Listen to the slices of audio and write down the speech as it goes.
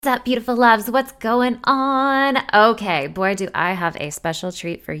What's up, beautiful loves? What's going on? Okay, boy, do I have a special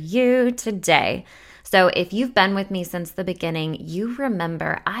treat for you today. So, if you've been with me since the beginning, you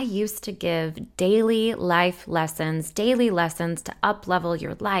remember I used to give daily life lessons, daily lessons to up-level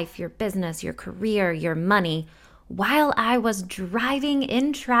your life, your business, your career, your money, while I was driving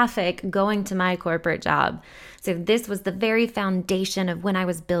in traffic going to my corporate job. So this was the very foundation of when I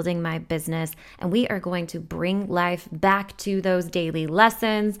was building my business, and we are going to bring life back to those daily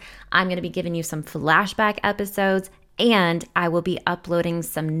lessons. I'm going to be giving you some flashback episodes, and I will be uploading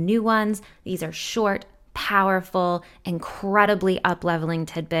some new ones. These are short, powerful, incredibly up-leveling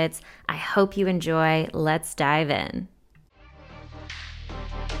tidbits. I hope you enjoy. Let's dive in.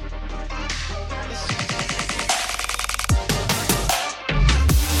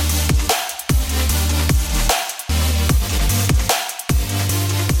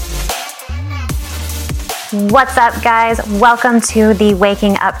 What's up, guys? Welcome to the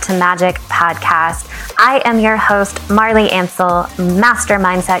Waking Up to Magic podcast. I am your host, Marley Ansell, master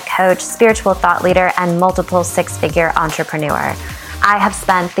mindset coach, spiritual thought leader, and multiple six-figure entrepreneur. I have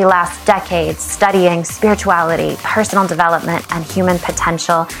spent the last decade studying spirituality, personal development, and human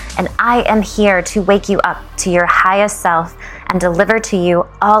potential, and I am here to wake you up to your highest self and deliver to you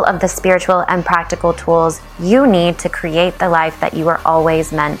all of the spiritual and practical tools you need to create the life that you are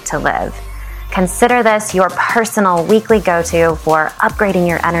always meant to live. Consider this your personal weekly go-to for upgrading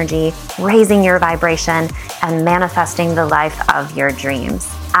your energy, raising your vibration, and manifesting the life of your dreams.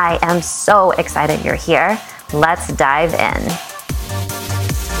 I am so excited you're here. Let's dive in.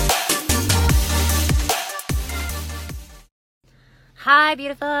 Hi,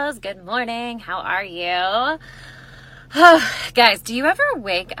 beautifuls. Good morning. How are you? Guys, do you ever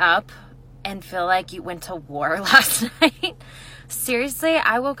wake up and feel like you went to war last night? Seriously,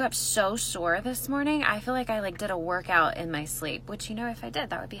 I woke up so sore this morning. I feel like I did a workout in my sleep, which, if I did,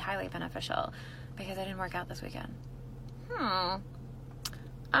 that would be highly beneficial because I didn't work out this weekend.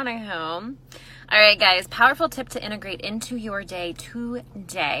 Anywho. All right, guys, powerful tip to integrate into your day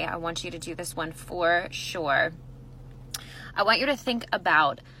today. I want you to do this one for sure. I want you to think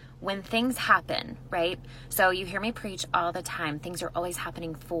about when things happen, right? So you hear me preach all the time. Things are always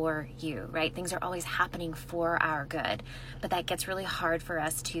happening for you, right? Things are always happening for our good. But that gets really hard for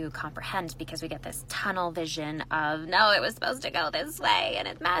us to comprehend because we get this tunnel vision of, no, it was supposed to go this way and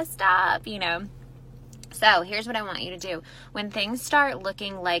it messed up, So here's what I want you to do. When things start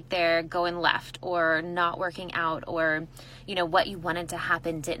looking like they're going left or not working out or, what you wanted to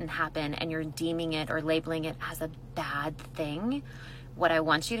happen didn't happen and you're deeming it or labeling it as a bad thing, what I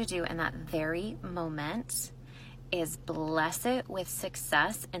want you to do in that very moment is bless it with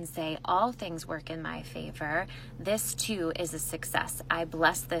success and say, all things work in my favor. This too is a success. I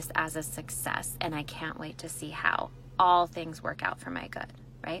bless this as a success and I can't wait to see how all things work out for my good,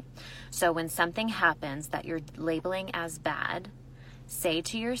 right? So when something happens that you're labeling as bad, say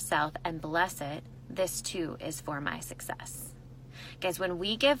to yourself and bless it, this too is for my success. Guys, when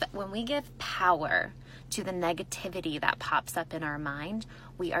we give power to the negativity that pops up in our mind,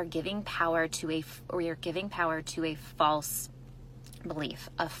 we are giving power to a false belief,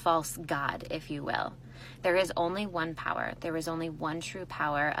 a false God, if you will. There is only one power. There is only one true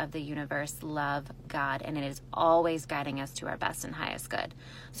power of the universe, love, God, and it is always guiding us to our best and highest good.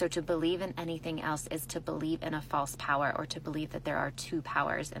 So to believe in anything else is to believe in a false power or to believe that there are two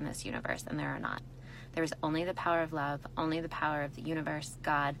powers in this universe, and there are not. There is only the power of love, only the power of the universe,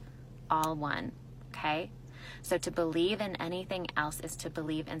 God, all one. Okay? So to believe in anything else is to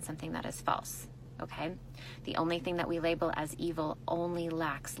believe in something that is false. Okay? The only thing that we label as evil only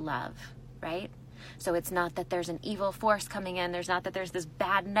lacks love, right? So it's not that there's an evil force coming in. There's not that there's this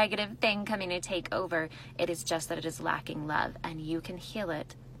bad negative thing coming to take over. It is just that it is lacking love, and you can heal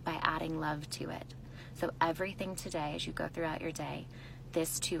it by adding love to it. So everything today, as you go throughout your day,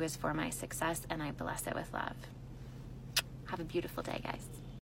 this too is for my success, and I bless it with love. Have a beautiful day, guys.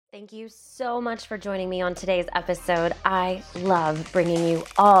 Thank you so much for joining me on today's episode. I love bringing you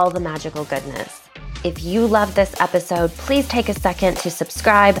all the magical goodness. If you love this episode, please take a second to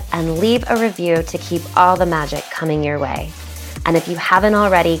subscribe and leave a review to keep all the magic coming your way. And if you haven't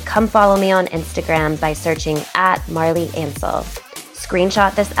already, come follow me on Instagram by searching @Marley Ansell.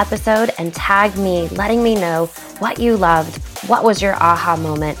 Screenshot this episode and tag me, letting me know what you loved, what was your aha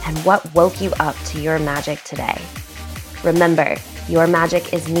moment, and what woke you up to your magic today. Remember, your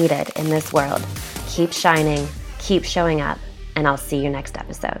magic is needed in this world. Keep shining, keep showing up, and I'll see you next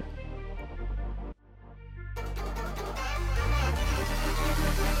episode.